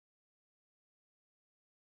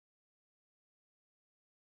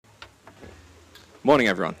Morning,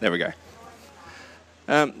 everyone. There we go.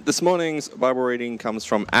 This morning's Bible reading comes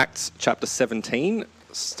from Acts chapter 17,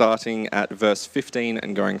 starting at verse 15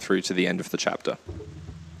 and going through to the end of the chapter.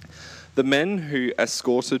 The men who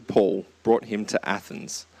escorted Paul brought him to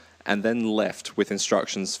Athens and then left with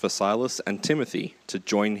instructions for Silas and Timothy to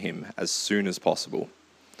join him as soon as possible.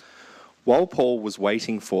 While Paul was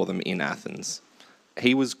waiting for them in Athens,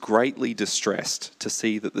 he was greatly distressed to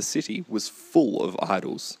see that the city was full of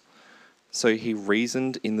idols. So he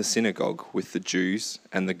reasoned in the synagogue with the Jews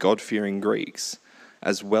and the God-fearing Greeks,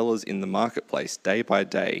 as well as in the marketplace day by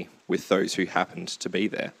day with those who happened to be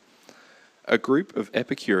there. A group of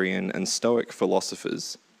Epicurean and Stoic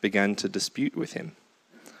philosophers began to dispute with him.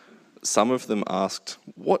 Some of them asked,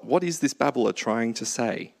 What is this babbler trying to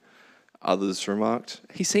say? Others remarked,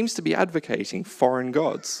 he seems to be advocating foreign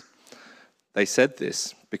gods. They said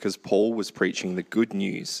this because Paul was preaching the good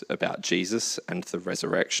news about Jesus and the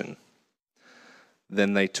resurrection.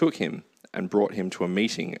 Then they took him and brought him to a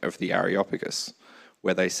meeting of the Areopagus,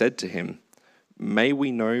 where they said to him, May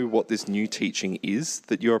we know what this new teaching is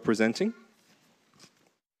that you are presenting?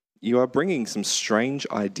 You are bringing some strange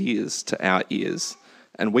ideas to our ears,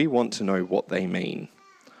 and we want to know what they mean.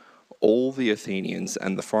 All the Athenians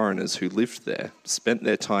and the foreigners who lived there spent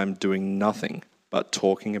their time doing nothing but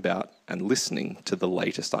talking about and listening to the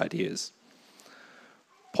latest ideas.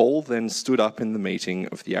 Paul then stood up in the meeting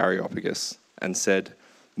of the Areopagus and said,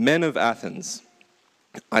 Men of Athens,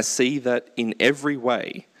 I see that in every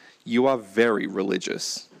way you are very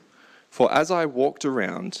religious. For as I walked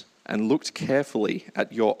around and looked carefully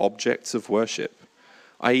at your objects of worship,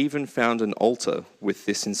 I even found an altar with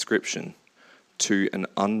this inscription, To an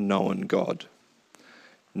unknown God.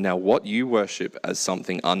 Now what you worship as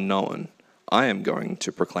something unknown, I am going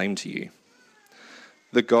to proclaim to you.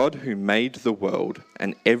 The God who made the world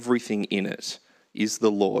and everything in it is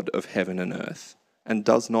the Lord of heaven and earth, and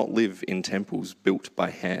does not live in temples built by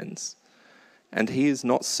hands. And he is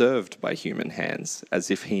not served by human hands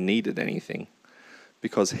as if he needed anything,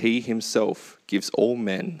 because he himself gives all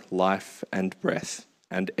men life and breath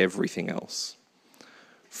and everything else.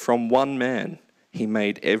 From one man he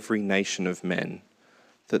made every nation of men,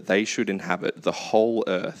 that they should inhabit the whole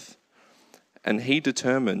earth. And he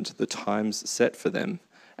determined the times set for them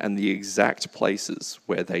and the exact places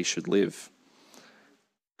where they should live.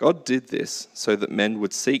 God did this so that men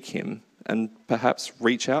would seek him and perhaps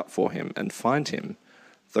reach out for him and find him,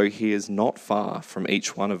 though he is not far from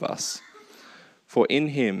each one of us. For in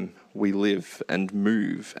him we live and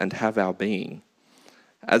move and have our being.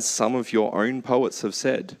 As some of your own poets have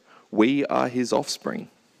said, we are his offspring.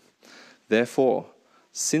 Therefore,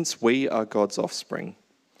 since we are God's offspring,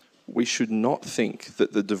 we should not think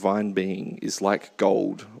that the divine being is like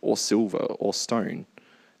gold or silver or stone,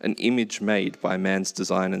 an image made by man's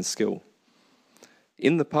design and skill.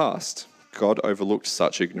 In the past, God overlooked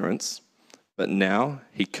such ignorance, but now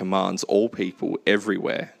he commands all people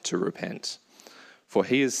everywhere to repent. For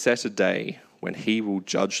he has set a day when he will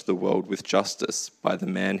judge the world with justice by the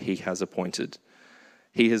man he has appointed.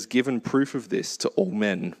 He has given proof of this to all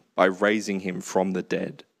men by raising him from the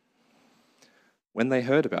dead. When they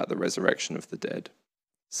heard about the resurrection of the dead,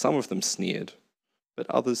 some of them sneered, but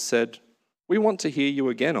others said, We want to hear you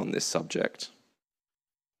again on this subject.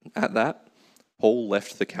 At that, Paul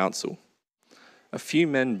left the council. A few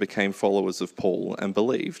men became followers of Paul and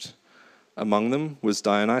believed. Among them was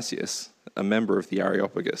Dionysius, a member of the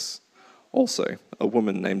Areopagus, also a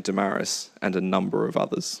woman named Damaris, and a number of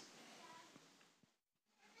others.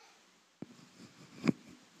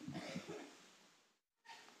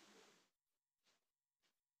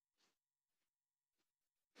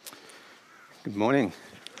 Good morning.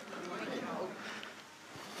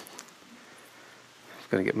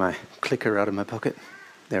 I'm going to get my clicker out of my pocket.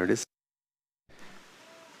 There it is. I'm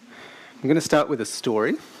going to start with a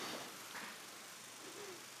story.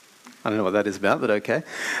 I don't know what that is about, but okay.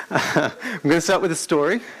 I'm going to start with a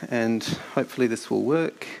story, and hopefully this will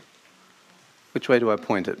work. Which way do I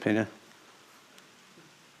point it, Peter?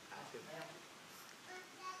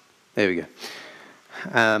 There we go.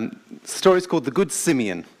 The story's called The Good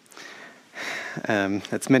Simeon.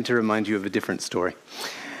 It's meant to remind you of a different story.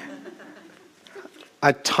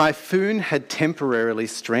 A typhoon had temporarily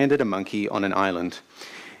stranded a monkey on an island.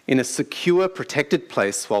 In a secure, protected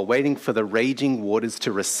place, while waiting for the raging waters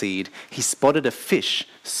to recede, he spotted a fish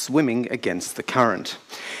swimming against the current.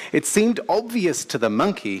 It seemed obvious to the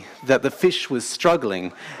monkey that the fish was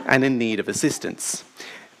struggling and in need of assistance.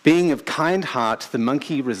 Being of kind heart, the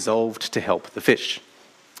monkey resolved to help the fish.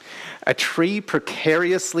 A tree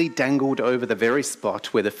precariously dangled over the very spot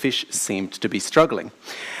where the fish seemed to be struggling.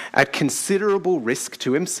 At considerable risk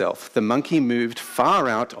to himself, the monkey moved far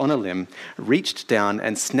out on a limb, reached down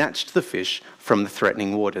and snatched the fish from the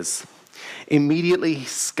threatening waters. Immediately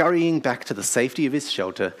scurrying back to the safety of his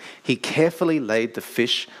shelter, he carefully laid the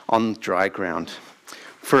fish on dry ground.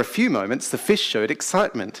 For a few moments, the fish showed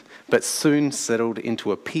excitement, but soon settled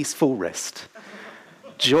into a peaceful rest.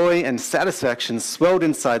 Joy and satisfaction swelled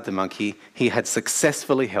inside the monkey. He had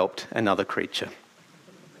successfully helped another creature.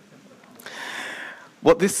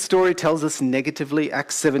 What this story tells us negatively,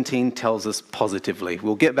 Acts 17 tells us positively.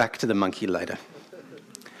 We'll get back to the monkey later.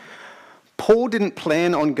 Paul didn't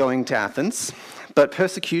plan on going to Athens, but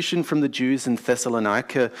persecution from the Jews in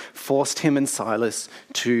Thessalonica forced him and Silas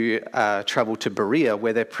to travel to Berea,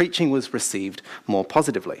 where their preaching was received more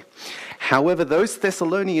positively. However, those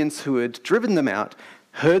Thessalonians who had driven them out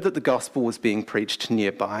heard that the gospel was being preached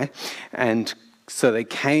nearby, and so they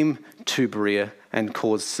came to Berea and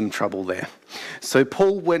caused some trouble there. So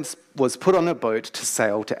Paul was put on a boat to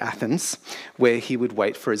sail to Athens, where he would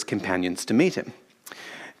wait for his companions to meet him.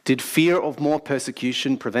 Did fear of more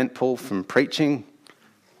persecution prevent Paul from preaching?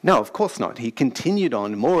 No, of course not. He continued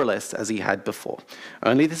on more or less as he had before,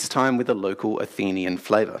 only this time with a local Athenian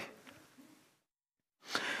flavour.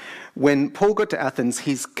 When Paul got to Athens,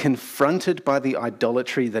 he's confronted by the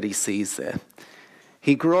idolatry that he sees there.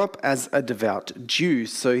 He grew up as a devout Jew,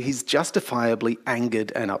 so he's justifiably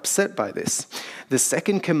angered and upset by this. The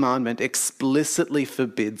second commandment explicitly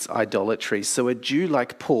forbids idolatry, so a Jew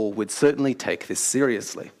like Paul would certainly take this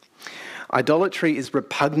seriously. Idolatry is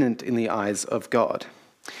repugnant in the eyes of God.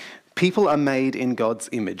 People are made in God's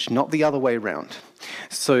image, not the other way around.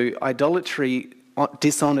 So idolatry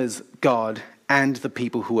dishonors God and the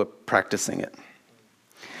people who are practicing it.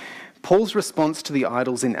 Paul's response to the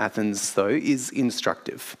idols in Athens, though, is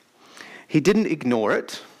instructive. He didn't ignore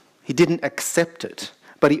it, he didn't accept it,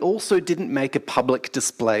 but he also didn't make a public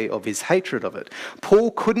display of his hatred of it. Paul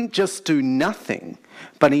couldn't just do nothing,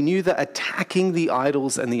 but he knew that attacking the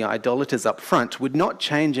idols and the idolaters up front would not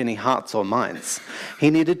change any hearts or minds. He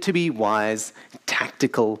needed to be wise,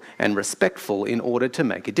 tactical, and respectful in order to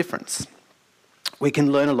make a difference. We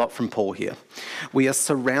can learn a lot from Paul here. We are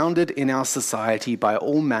surrounded in our society by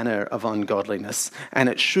all manner of ungodliness, and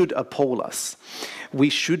it should appall us.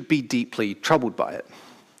 We should be deeply troubled by it.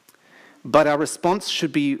 But our response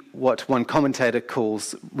should be what one commentator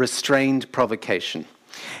calls restrained provocation.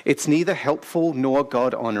 It's neither helpful nor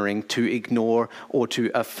God-honouring to ignore or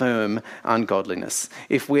to affirm ungodliness.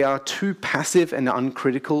 If we are too passive and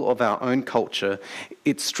uncritical of our own culture,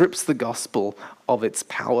 it strips the gospel of its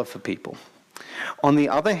power for people. On the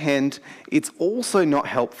other hand, it's also not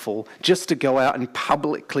helpful just to go out and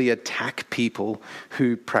publicly attack people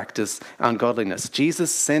who practice ungodliness.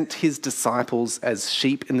 Jesus sent his disciples as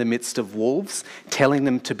sheep in the midst of wolves, telling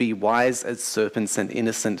them to be wise as serpents and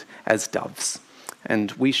innocent as doves.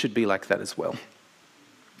 And we should be like that as well.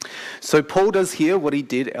 So Paul does here what he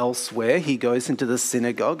did elsewhere. He goes into the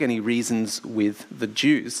synagogue and he reasons with the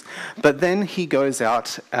Jews. But then he goes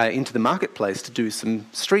out into the marketplace to do some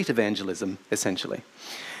street evangelism, essentially.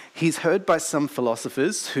 He's heard by some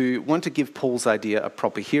philosophers who want to give Paul's idea a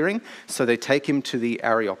proper hearing, so they take him to the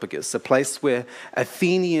Areopagus, a place where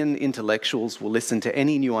Athenian intellectuals will listen to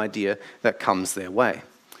any new idea that comes their way.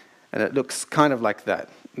 And it looks kind of like that.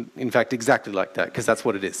 In fact, exactly like that, because that's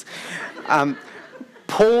what it is.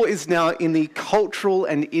 Paul is now in the cultural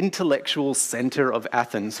and intellectual center of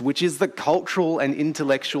Athens, which is the cultural and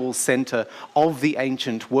intellectual center of the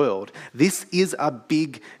ancient world. This is a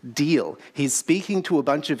big deal. He's speaking to a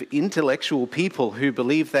bunch of intellectual people who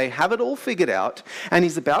believe they have it all figured out, and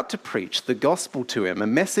he's about to preach the gospel to him, a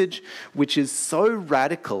message which is so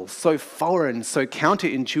radical, so foreign, so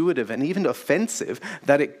counterintuitive, and even offensive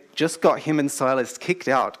that it just got him and Silas kicked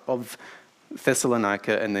out of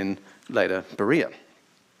Thessalonica and then later Berea.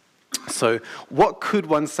 So what could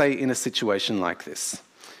one say in a situation like this?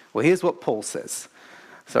 Well, here's what Paul says.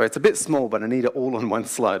 So it's a bit small, but I need it all on one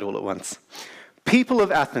slide all at once. People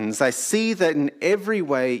of Athens, I see that in every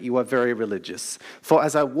way you are very religious. For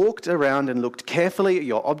as I walked around and looked carefully at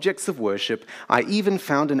your objects of worship, I even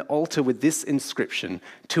found an altar with this inscription,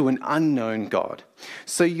 to an unknown God.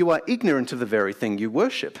 So you are ignorant of the very thing you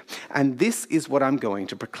worship. And this is what I'm going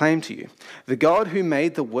to proclaim to you. The God who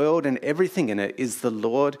made the world and everything in it is the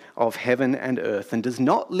Lord of heaven and earth, and does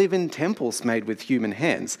not live in temples made with human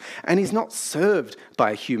hands. And he's not served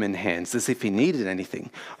by human hands as if he needed anything.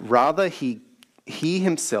 Rather, he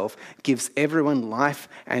himself gives everyone life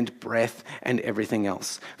and breath and everything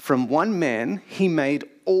else. From one man, he made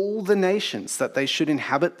all the nations, that they should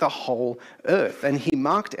inhabit the whole earth. And he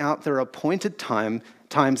marked out their appointed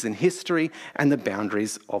times in history and the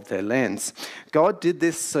boundaries of their lands. God did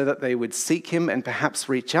this so that they would seek him and perhaps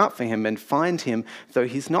reach out for him and find him, though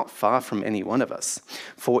he's not far from any one of us.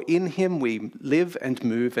 For in him we live and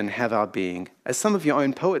move and have our being. As some of your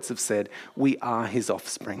own poets have said, we are his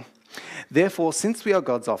offspring. Therefore, since we are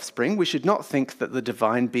God's offspring, we should not think that the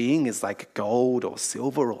divine being is like gold or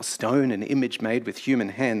silver or stone, an image made with human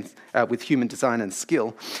hands, with human design and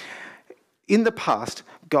skill. In the past,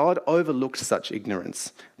 God overlooked such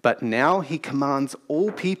ignorance, but now he commands all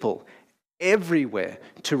people everywhere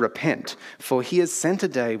to repent, for he has sent a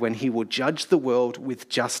day when he will judge the world with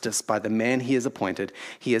justice by the man he has appointed.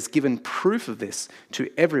 He has given proof of this to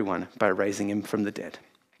everyone by raising him from the dead.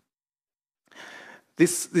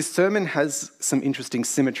 This sermon has some interesting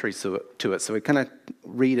symmetry to it, so we kind of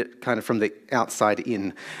read it kind of from the outside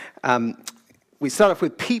in. We start off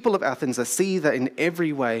with, people of Athens, I see that in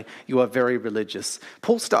every way you are very religious.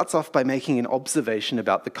 Paul starts off by making an observation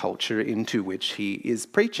about the culture into which he is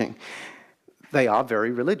preaching. They are very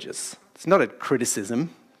religious. It's not a criticism,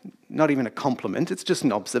 not even a compliment, it's just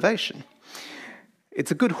an observation. It's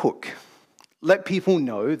a good hook. Let people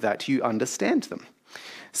know that you understand them.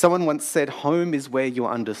 Someone once said, home is where you're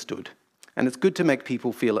understood, and it's good to make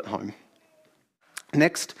people feel at home.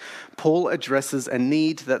 Next, Paul addresses a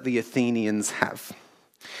need that the Athenians have.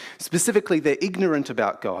 Specifically, they're ignorant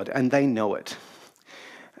about God, and they know it.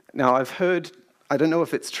 Now, I've heard, I don't know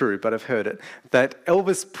if it's true, but I've heard it, that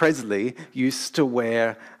Elvis Presley used to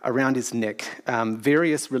wear around his neck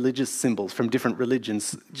various religious symbols from different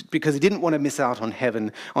religions because he didn't want to miss out on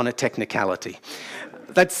heaven on a technicality.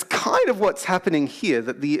 That's kind of what's happening here,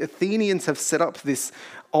 that the Athenians have set up this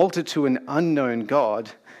altar to an unknown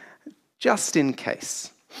God just in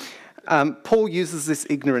case. Paul uses this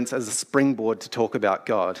ignorance as a springboard to talk about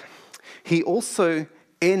God. He also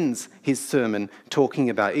ends his sermon talking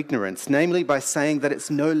about ignorance, namely by saying that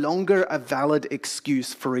it's no longer a valid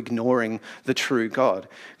excuse for ignoring the true God.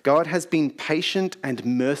 God has been patient and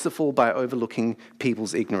merciful by overlooking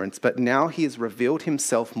people's ignorance, but now he has revealed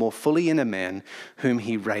himself more fully in a man whom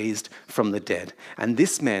he raised from the dead. And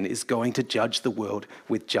this man is going to judge the world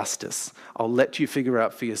with justice. I'll let you figure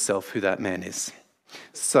out for yourself who that man is.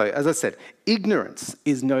 So, as I said, ignorance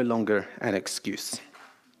is no longer an excuse.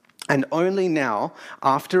 And only now,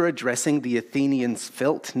 after addressing the Athenians'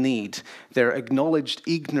 felt need, their acknowledged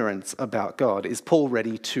ignorance about God, is Paul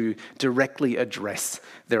ready to directly address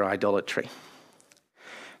their idolatry.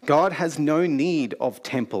 God has no need of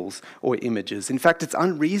temples or images. In fact, it's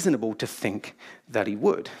unreasonable to think that he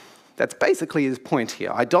would. That's basically his point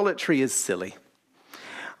here. Idolatry is silly.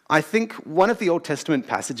 I think one of the Old Testament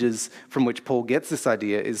passages from which Paul gets this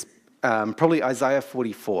idea is probably Isaiah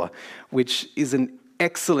 44, which is an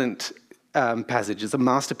excellent passage. It's a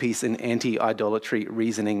masterpiece in anti-idolatry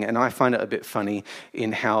reasoning, and I find it a bit funny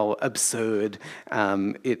in how absurd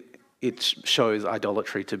it shows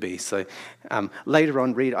idolatry to be. So later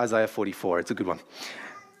on, read Isaiah 44. It's a good one.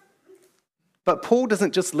 But Paul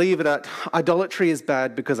doesn't just leave it at idolatry is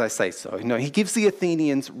bad because I say so. No, he gives the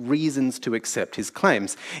Athenians reasons to accept his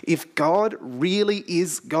claims. If God really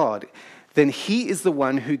is God, then he is the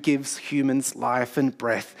one who gives humans life and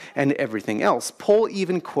breath and everything else. Paul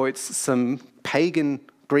even quotes some pagan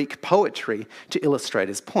Greek poetry to illustrate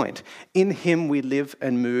his point. In him we live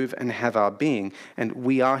and move and have our being, and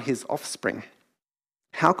we are his offspring.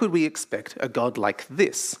 How could we expect a God like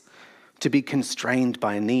this to be constrained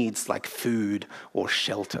by needs like food or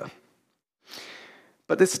shelter?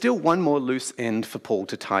 But there's still one more loose end for Paul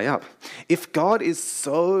to tie up. If God is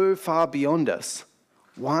so far beyond us,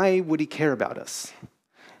 why would he care about us?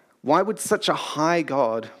 Why would such a high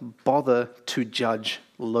God bother to judge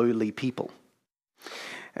lowly people?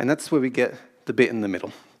 And that's where we get the bit in the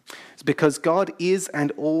middle. It's because God is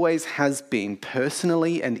and always has been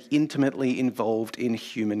personally and intimately involved in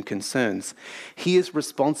human concerns. He is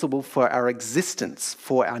responsible for our existence,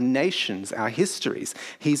 for our nations, our histories.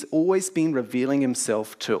 He's always been revealing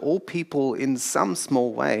himself to all people in some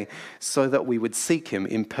small way so that we would seek him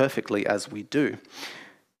imperfectly as we do.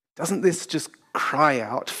 Doesn't this just cry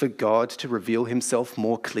out for God to reveal himself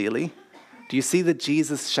more clearly? Do you see the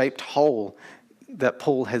Jesus-shaped hole that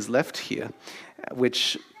Paul has left here,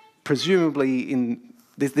 which presumably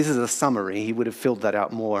this is a summary. He would have filled that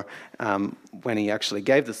out more when he actually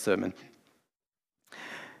gave the sermon.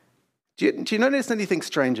 Do you notice anything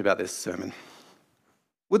strange about this sermon?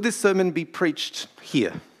 Would this sermon be preached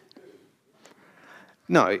here?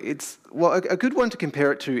 No, a good one to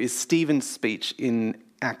compare it to is Stephen's speech in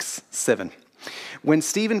Acts 7. When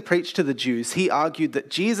Stephen preached to the Jews, he argued that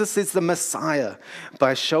Jesus is the Messiah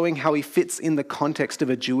by showing how he fits in the context of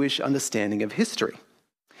a Jewish understanding of history.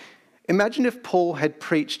 Imagine if Paul had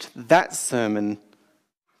preached that sermon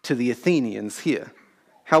to the Athenians here.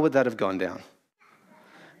 How would that have gone down?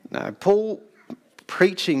 Now, Paul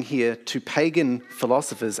preaching here to pagan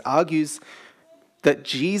philosophers argues that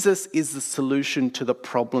Jesus is the solution to the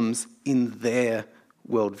problems in their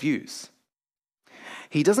worldviews.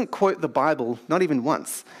 He doesn't quote the Bible, not even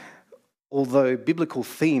once, although biblical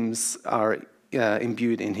themes are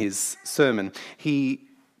imbued in his sermon. He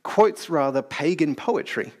quotes rather pagan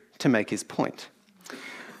poetry to make his point.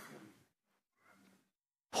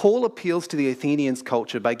 Paul appeals to the Athenians'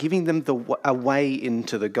 culture by giving them a way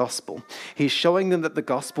into the gospel. He's showing them that the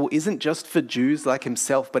gospel isn't just for Jews like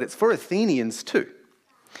himself, but it's for Athenians too.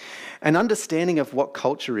 An understanding of what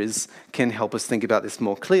culture is can help us think about this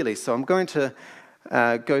more clearly. So I'm going to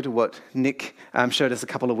go to what Nick showed us a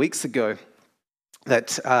couple of weeks ago,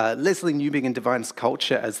 that Leslie Newbigin defines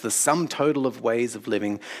culture as the sum total of ways of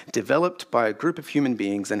living developed by a group of human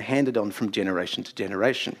beings and handed on from generation to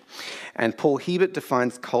generation. And Paul Hebert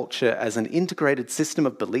defines culture as an integrated system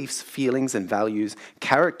of beliefs, feelings, and values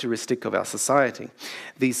characteristic of our society.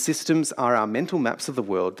 These systems are our mental maps of the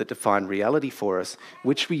world that define reality for us,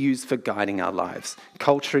 which we use for guiding our lives.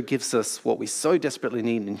 Culture gives us what we so desperately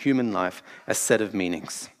need in human life, a set of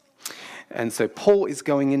meanings. And so Paul is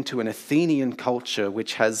going into an Athenian culture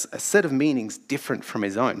which has a set of meanings different from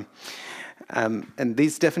his own. And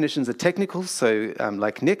these definitions are technical, so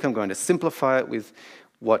like Nick, I'm going to simplify it with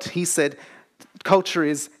what he said. Culture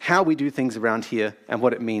is how we do things around here and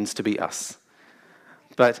what it means to be us.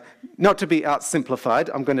 But not to be out-simplified,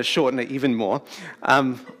 I'm going to shorten it even more.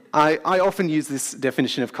 I often use this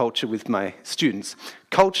definition of culture with my students.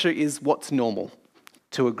 Culture is what's normal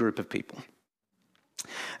to a group of people.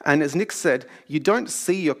 And as Nick said, you don't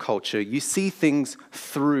see your culture, you see things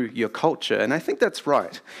through your culture. And I think that's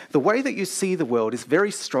right. The way that you see the world is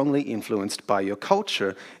very strongly influenced by your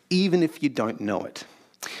culture, even if you don't know it.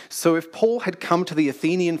 So if Paul had come to the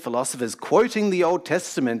Athenian philosophers quoting the Old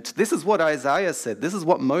Testament, this is what Isaiah said, this is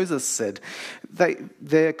what Moses said,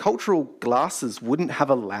 their cultural glasses wouldn't have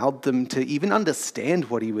allowed them to even understand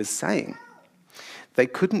what he was saying. They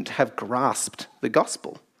couldn't have grasped the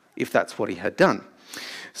gospel if that's what he had done.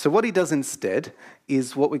 So what he does instead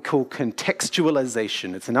is what we call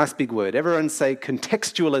contextualization. It's a nice big word. Everyone say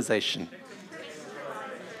contextualization.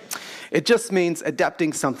 It just means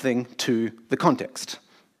adapting something to the context.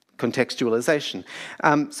 Contextualization.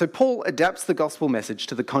 So Paul adapts the gospel message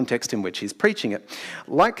to the context in which he's preaching it.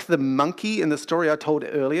 Like the monkey in the story I told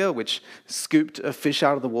earlier, which scooped a fish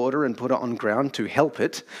out of the water and put it on ground to help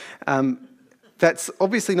it, that's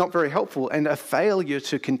obviously not very helpful, and a failure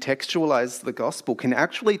to contextualize the gospel can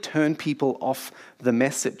actually turn people off the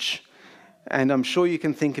message. And I'm sure you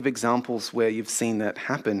can think of examples where you've seen that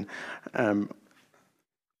happen. In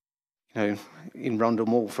Rundle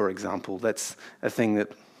Mall, for example, that's a thing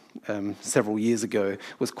that several years ago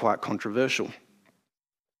was quite controversial.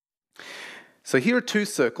 So here are two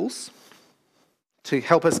circles to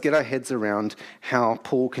help us get our heads around how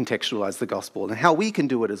Paul contextualized the gospel and how we can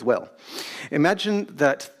do it as well. Imagine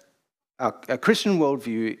that a Christian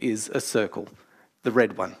worldview is a circle, the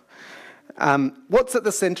red one. What's at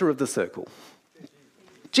the center of the circle?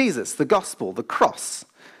 Jesus, the gospel, the cross.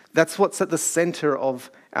 That's what's at the center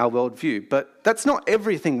of our worldview. But that's not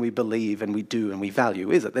everything we believe and we do and we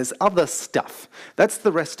value, is it? There's other stuff. That's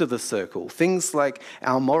the rest of the circle. Things like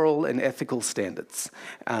our moral and ethical standards,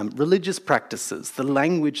 religious practices, the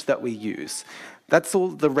language that we use. That's all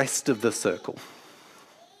the rest of the circle.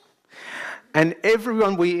 And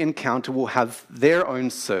everyone we encounter will have their own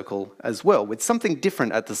circle as well, with something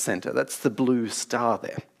different at the center. That's the blue star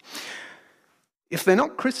there. If they're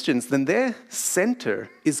not Christians, then their center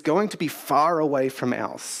is going to be far away from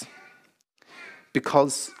ours,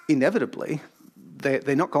 because inevitably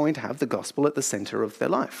they're not going to have the gospel at the center of their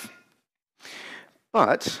life.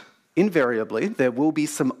 But invariably, there will be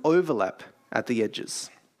some overlap at the edges.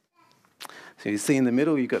 So you see in the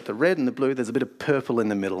middle, you've got the red and the blue. There's a bit of purple in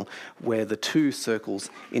the middle where the two circles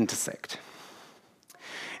intersect.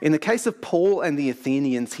 In the case of Paul and the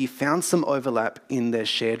Athenians, he found some overlap in their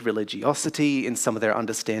shared religiosity, in some of their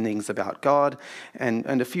understandings about God, and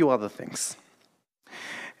a few other things.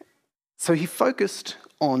 So he focused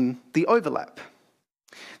on the overlap.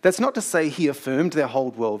 That's not to say he affirmed their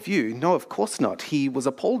whole worldview. No, of course not. He was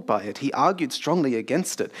appalled by it. He argued strongly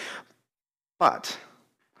against it. But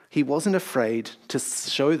he wasn't afraid to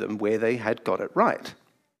show them where they had got it right.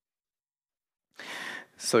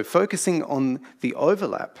 So focusing on the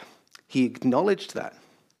overlap, he acknowledged that.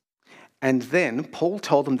 And then Paul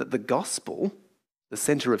told them that the gospel, the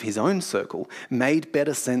center of his own circle, made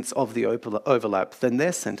better sense of the overlap than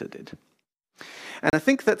their center did. And I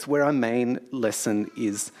think that's where our main lesson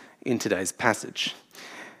is in today's passage.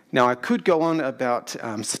 Now, I could go on about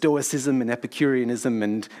Stoicism and Epicureanism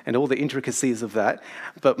and all the intricacies of that,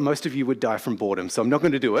 but most of you would die from boredom, so I'm not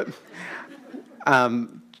going to do it.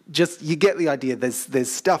 Just, you get the idea.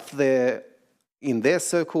 There's stuff there in their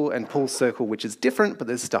circle and Paul's circle which is different, but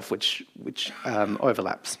there's stuff which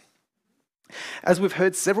overlaps. As we've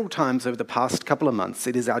heard several times over the past couple of months,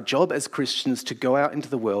 it is our job as Christians to go out into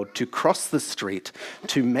the world, to cross the street,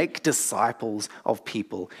 to make disciples of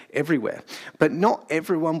people everywhere. But not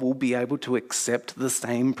everyone will be able to accept the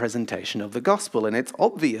same presentation of the gospel, and it's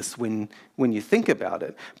obvious when you think about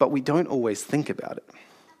it, but we don't always think about it.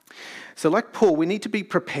 So like Paul, we need to be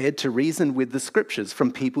prepared to reason with the scriptures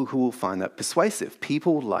from people who will find that persuasive.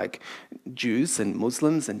 People like Jews and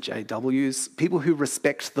Muslims and JWs, people who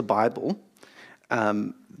respect the Bible.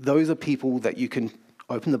 Those are people that you can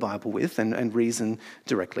open the Bible with and reason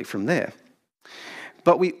directly from there.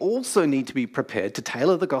 But we also need to be prepared to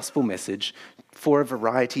tailor the gospel message for a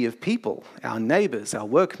variety of people, our neighbours, our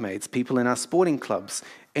workmates, people in our sporting clubs,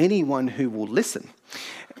 anyone who will listen.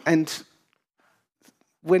 And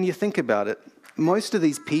when you think about it, most of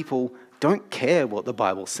these people don't care what the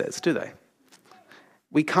Bible says, do they?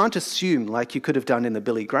 We can't assume, like you could have done in the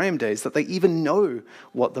Billy Graham days, that they even know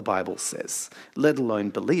what the Bible says, let alone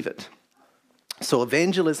believe it. So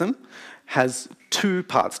evangelism has two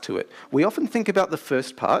parts to it. We often think about the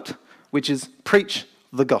first part, which is preach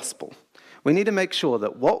the gospel. We need to make sure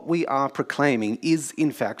that what we are proclaiming is,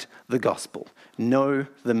 in fact, the gospel. Know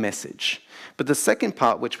the message. But the second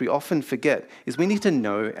part, which we often forget, is we need to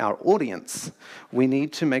know our audience. We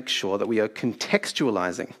need to make sure that we are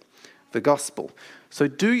contextualizing the gospel. So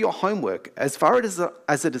do your homework. As far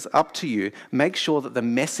as it is up to you, make sure that the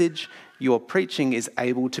message you're preaching is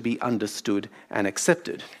able to be understood and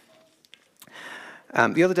accepted.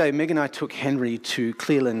 The other day, Meg and I took Henry to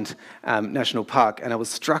Clearland National Park, and I was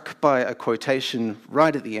struck by a quotation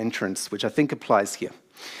right at the entrance, which I think applies here.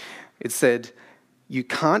 It said, "You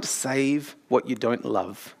can't save what you don't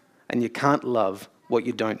love, and you can't love what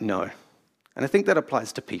you don't know." And I think that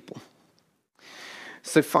applies to people.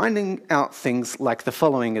 So finding out things like the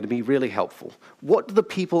following are to be really helpful. What do the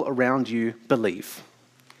people around you believe?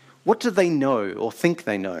 What do they know or think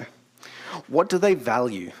they know? What do they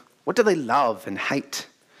value? What do they love and hate?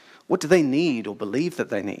 What do they need or believe that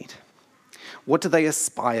they need? What do they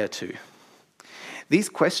aspire to? These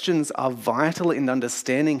questions are vital in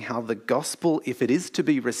understanding how the gospel, if it is to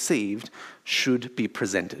be received, should be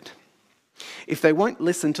presented. If they won't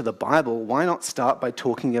listen to the Bible, why not start by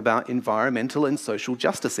talking about environmental and social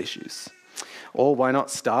justice issues? Or why not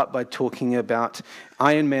start by talking about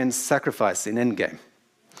Iron Man's sacrifice in Endgame?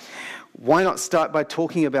 Why not start by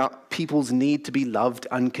talking about people's need to be loved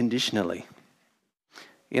unconditionally?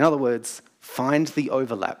 In other words, find the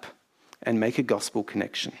overlap and make a gospel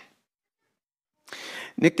connection.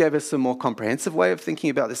 Nick gave us a more comprehensive way of thinking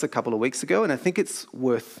about this a couple of weeks ago, and I think it's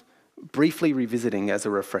worth briefly revisiting as a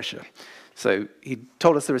refresher. So he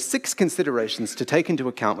told us there are 6 considerations to take into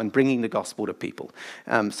account when bringing the gospel to people.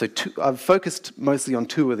 I've focused mostly on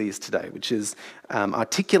 2 of these today, which is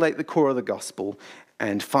articulate the core of the gospel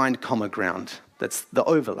and find common ground. That's the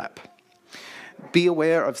overlap. Be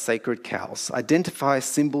aware of sacred cows. Identify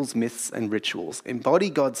symbols, myths, and rituals. Embody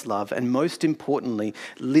God's love, and most importantly,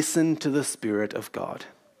 listen to the Spirit of God.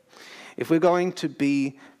 If we're going to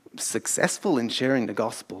be successful in sharing the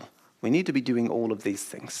gospel, we need to be doing all of these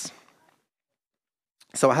things.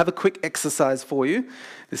 So I have a quick exercise for you.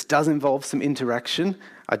 This does involve some interaction.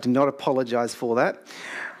 I do not apologize for that.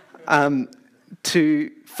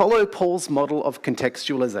 To follow Paul's model of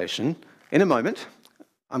contextualization, in a moment,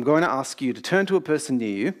 I'm going to ask you to turn to a person near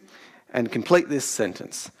you and complete this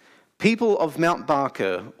sentence. People of Mount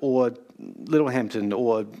Barker or Littlehampton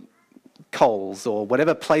or Coles or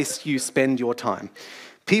whatever place you spend your time.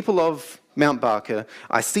 People of Mount Barker,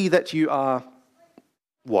 I see that you are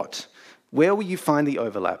what? Where will you find the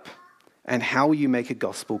overlap? And how will you make a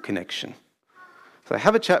gospel connection? So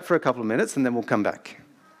have a chat for a couple of minutes and then we'll come back.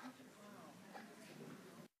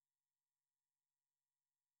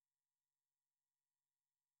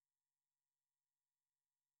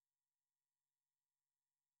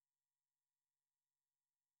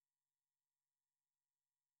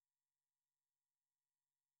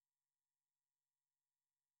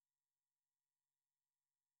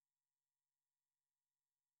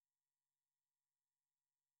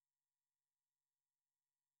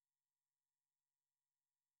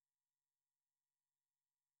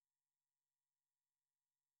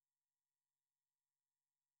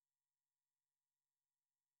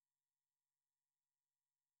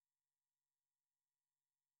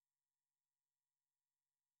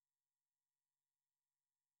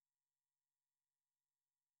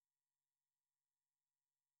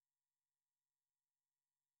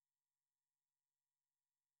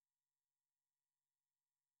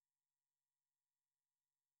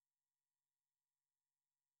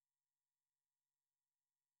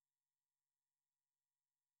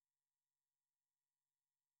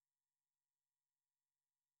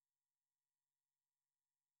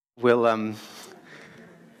 we'll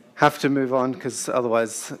have to move on because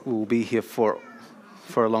otherwise we'll be here for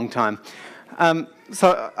a long time.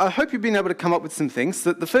 So I hope you've been able to come up with some things.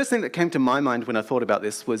 The first thing that came to my mind when I thought about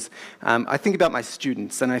this was I think about my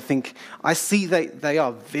students, and I see they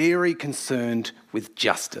are very concerned with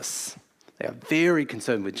justice. They are very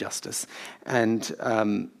concerned with justice, and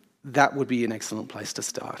that would be an excellent place to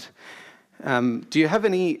start. Do you have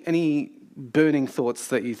any burning thoughts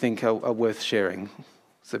that you think are worth sharing?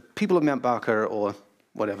 So people of Mount Barker or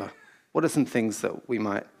whatever. What are some things that we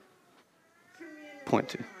might point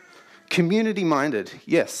to? Community-minded,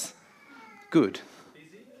 yes. Good.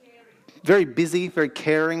 Very busy, very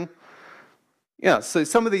caring. Yeah, so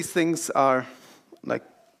some of these things are like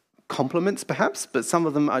compliments perhaps, but some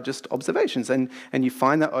of them are just observations, and you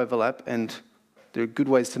find that overlap, and there are good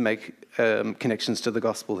ways to make connections to the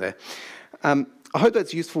gospel there. I hope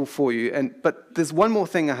that's useful for you, but there's one more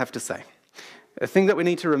thing I have to say. A thing that we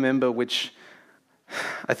need to remember, which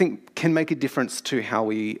I think can make a difference to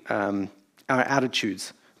how our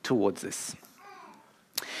attitudes towards this.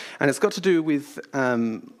 And it's got to do with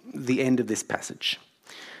the end of this passage.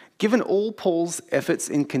 Given all Paul's efforts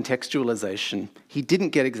in contextualization, he didn't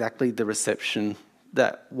get exactly the reception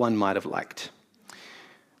that one might have liked.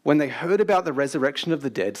 When they heard about the resurrection of the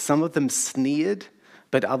dead, some of them sneered,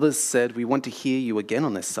 but others said, "We want to hear you again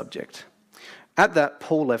on this subject." At that,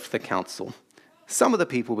 Paul left the council. Some of the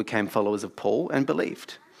people became followers of Paul and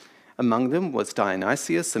believed. Among them was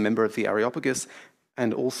Dionysius, a member of the Areopagus,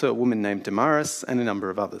 and also a woman named Damaris, and a number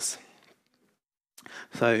of others.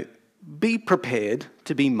 So be prepared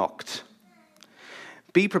to be mocked.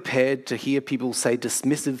 Be prepared to hear people say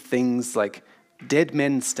dismissive things like, "Dead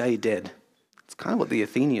men stay dead." It's kind of what the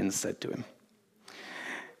Athenians said to him.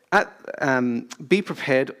 Be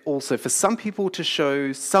prepared also for some people to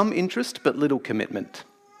show some interest but little commitment.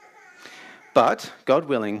 But, God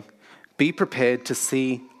willing, be prepared to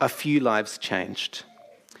see a few lives changed.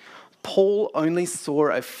 Paul only saw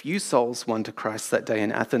a few souls won to Christ that day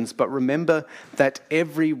in Athens, but remember that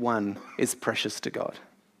everyone is precious to God.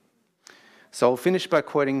 So I'll finish by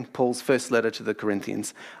quoting Paul's first letter to the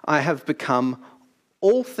Corinthians. "I have become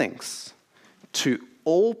all things to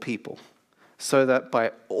all people, so that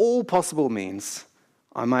by all possible means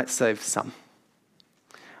I might save some.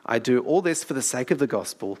 I do all this for the sake of the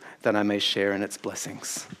gospel, that I may share in its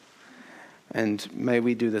blessings." And may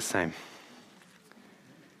we do the same.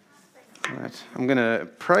 All right, I'm going to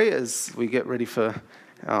pray as we get ready for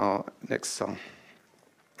our next song.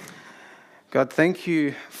 God, thank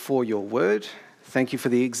you for your word. Thank you for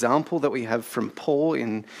the example that we have from Paul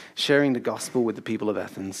in sharing the gospel with the people of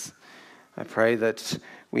Athens. I pray that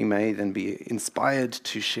we may then be inspired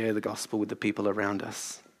to share the gospel with the people around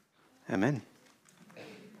us. Amen.